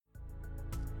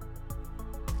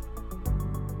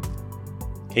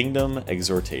Kingdom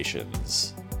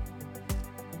Exhortations.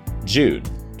 June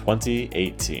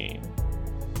 2018.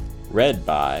 Read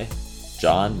by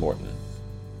John Morton.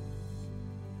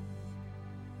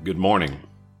 Good morning.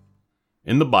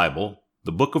 In the Bible,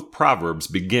 the book of Proverbs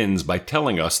begins by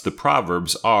telling us the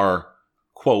Proverbs are,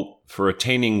 quote, for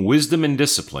attaining wisdom and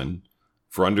discipline,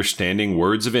 for understanding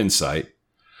words of insight,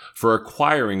 for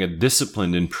acquiring a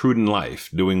disciplined and prudent life,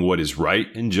 doing what is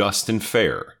right and just and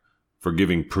fair, for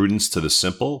giving prudence to the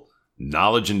simple,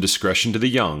 knowledge and discretion to the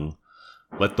young.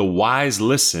 Let the wise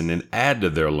listen and add to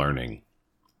their learning.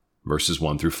 Verses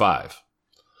 1 through 5.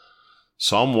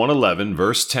 Psalm 111,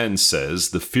 verse 10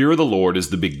 says, the fear of the Lord is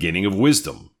the beginning of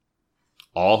wisdom.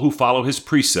 All who follow his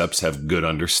precepts have good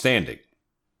understanding.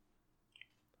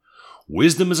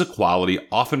 Wisdom is a quality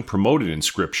often promoted in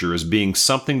Scripture as being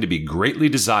something to be greatly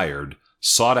desired,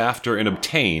 sought after, and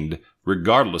obtained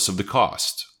regardless of the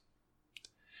cost.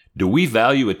 Do we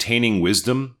value attaining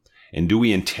wisdom, and do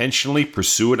we intentionally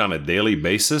pursue it on a daily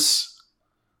basis?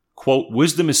 Quote,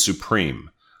 wisdom is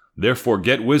supreme, therefore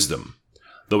get wisdom.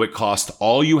 Though it cost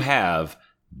all you have,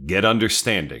 get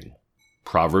understanding.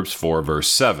 Proverbs 4, verse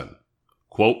 7.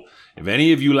 Quote, if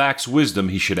any of you lacks wisdom,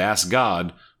 he should ask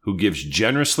God, who gives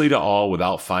generously to all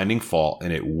without finding fault,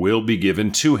 and it will be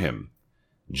given to him.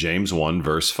 James 1,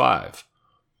 verse 5.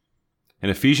 In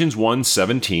Ephesians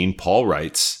 1:17, Paul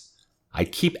writes, I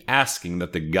keep asking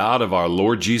that the God of our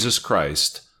Lord Jesus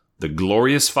Christ, the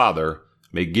glorious Father,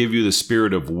 may give you the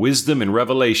spirit of wisdom and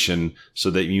revelation so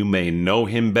that you may know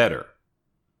him better.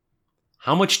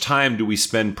 How much time do we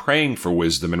spend praying for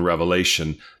wisdom and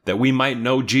revelation that we might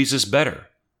know Jesus better?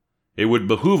 It would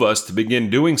behoove us to begin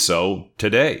doing so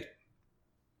today.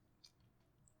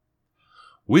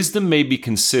 Wisdom may be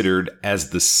considered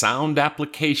as the sound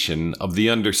application of the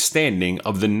understanding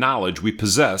of the knowledge we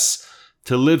possess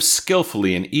to live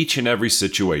skillfully in each and every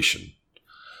situation.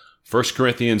 1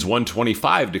 Corinthians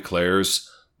 1:25 declares,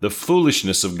 the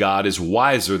foolishness of God is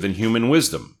wiser than human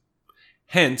wisdom.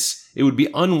 Hence, it would be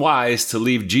unwise to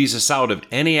leave Jesus out of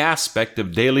any aspect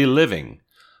of daily living,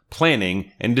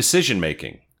 planning, and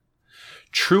decision-making.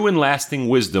 True and lasting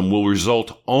wisdom will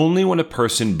result only when a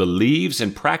person believes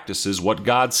and practices what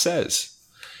God says.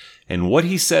 And what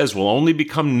he says will only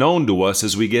become known to us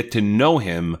as we get to know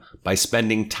him by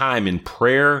spending time in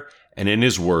prayer and in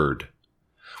his word.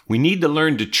 We need to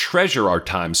learn to treasure our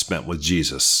time spent with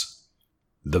Jesus.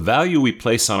 The value we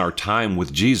place on our time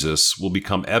with Jesus will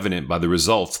become evident by the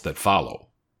results that follow.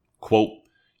 Quote,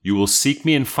 you will seek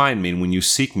me and find me when you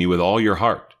seek me with all your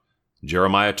heart.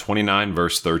 Jeremiah 29,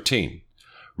 verse 13.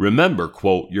 Remember,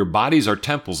 quote, your bodies are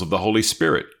temples of the Holy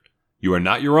Spirit. You are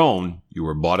not your own. You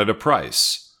were bought at a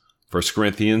price. 1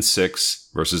 Corinthians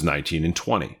 6, verses 19 and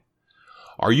 20.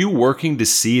 Are you working to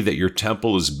see that your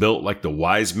temple is built like the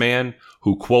wise man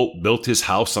who, quote, built his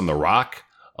house on the rock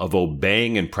of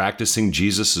obeying and practicing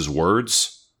Jesus'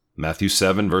 words? Matthew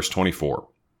 7, verse 24.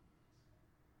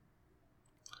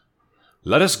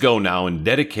 Let us go now and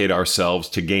dedicate ourselves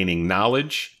to gaining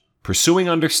knowledge, pursuing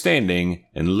understanding,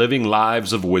 and living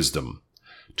lives of wisdom.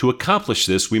 To accomplish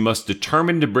this, we must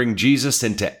determine to bring Jesus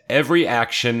into every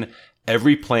action,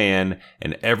 every plan,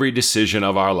 and every decision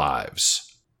of our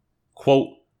lives. Quote,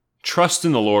 trust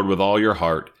in the Lord with all your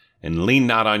heart, and lean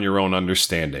not on your own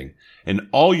understanding. In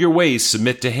all your ways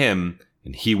submit to him,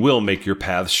 and he will make your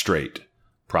paths straight.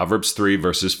 Proverbs 3,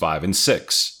 verses 5 and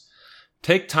 6.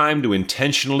 Take time to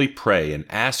intentionally pray and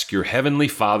ask your Heavenly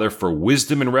Father for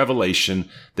wisdom and revelation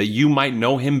that you might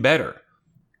know him better.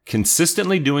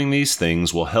 Consistently doing these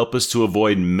things will help us to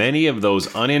avoid many of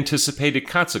those unanticipated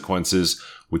consequences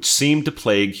which seem to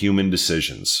plague human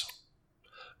decisions.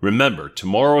 Remember,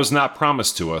 tomorrow is not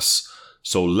promised to us,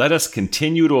 so let us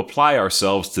continue to apply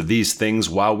ourselves to these things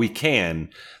while we can,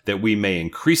 that we may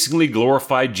increasingly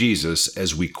glorify Jesus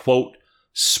as we, quote,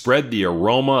 spread the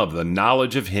aroma of the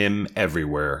knowledge of him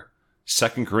everywhere.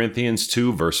 2 Corinthians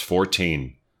 2, verse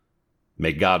 14.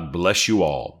 May God bless you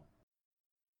all.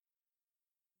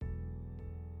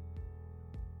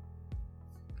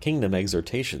 Kingdom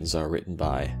Exhortations are written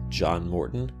by John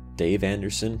Morton, Dave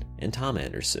Anderson, and Tom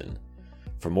Anderson.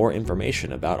 For more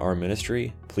information about our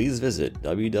ministry, please visit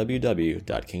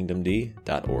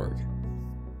www.kingdomd.org.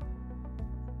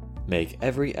 Make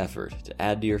every effort to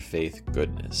add to your faith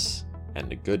goodness, and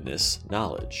to goodness,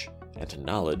 knowledge, and to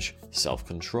knowledge,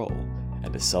 self-control,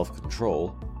 and to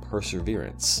self-control,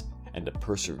 perseverance, and to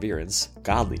perseverance,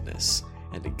 godliness,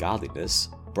 and to godliness,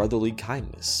 brotherly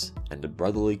kindness, and to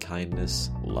brotherly kindness,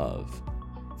 love.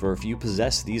 For if you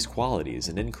possess these qualities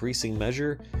in increasing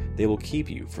measure, they will keep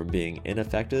you from being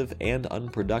ineffective and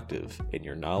unproductive in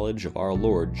your knowledge of our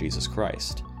Lord Jesus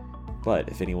Christ. But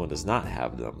if anyone does not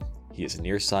have them, he is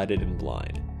nearsighted and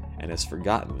blind, and has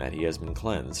forgotten that he has been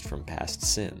cleansed from past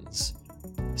sins.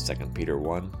 2 Peter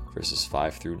 1, verses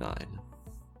 5 through 9.